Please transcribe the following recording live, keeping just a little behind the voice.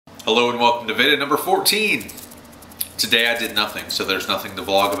Hello and welcome to VEDA number 14. Today I did nothing, so there's nothing to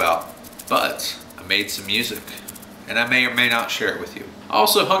vlog about. But I made some music, and I may or may not share it with you. I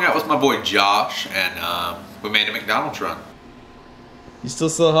also hung out with my boy Josh, and we made a McDonald's run. You still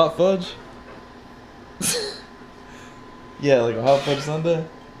sell hot fudge? Yeah, like a hot fudge sundae?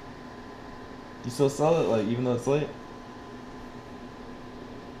 You still sell it, like, even though it's late?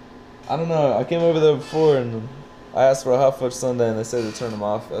 I don't know, I came over there before and I asked for a hot fudge sundae and they said to turn them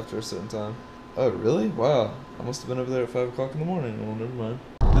off after a certain time. Oh, really? Wow. I must have been over there at 5 o'clock in the morning. Well, never mind.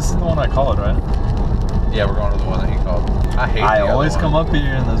 This is the one I called, right? Yeah, we're going to the one that he called. I always come up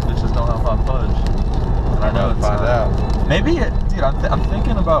here and those bitches don't have hot fudge. And I know it's find out. Maybe, dude, I'm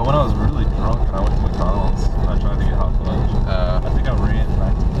thinking about when I was really drunk and I went to McDonald's and I tried to get hot fudge. I think I'm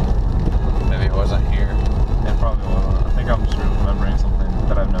reenacting it. Maybe it wasn't here. It probably wasn't. I think I'm just remembering something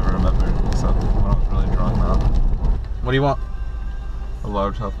that I've never remembered except when I was really drunk now. What do you want? A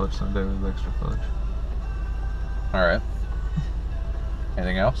large hot fudge sundae with extra fudge. Alright.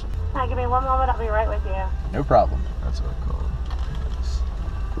 Anything else? Hi, give me one moment, I'll be right with you. No problem. That's what I call it.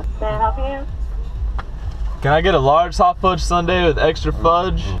 Can I help you? Can I get a large hot fudge sundae with extra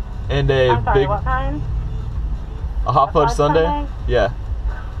fudge and a I'm sorry, big what kind? a hot fudge sundae? Yeah.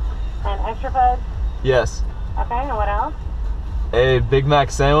 And extra fudge? Yes. Okay, and what else? A Big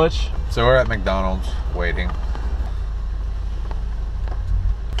Mac sandwich. So we're at McDonald's waiting.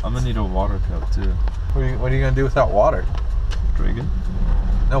 I'm gonna need a water cup too. What are you gonna do without water? Drink it.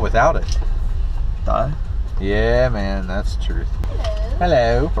 No, without it. Die. Yeah, man, that's the truth. Hello.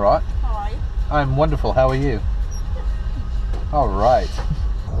 Hello. Right. How are you? I'm wonderful. How are you? All right.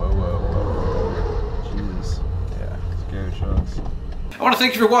 Whoa, whoa, whoa. Jesus. Yeah. Scary shots. I want to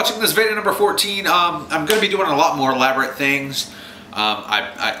thank you for watching this VEDA number 14. I'm going to be doing a lot more elaborate things.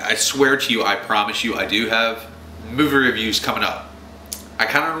 I swear to you, I promise you, I do have movie reviews coming up. I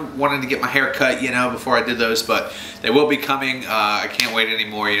kind of wanted to get my hair cut, you know, before I did those, but they will be coming. I can't wait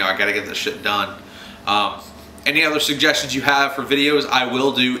anymore. You know, I got to get this shit done. Any other suggestions you have for videos, I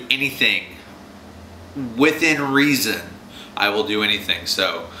will do anything within reason. I will do anything.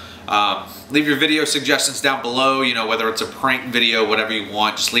 So leave your video suggestions down below, you know, whether it's a prank video, whatever you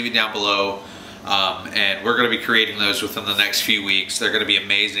want, just leave it down below. And we're going to be creating those within the next few weeks. They're going to be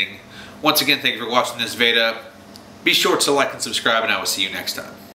amazing. Once again, thank you for watching this VEDA. Be sure to like and subscribe, and I will see you next time.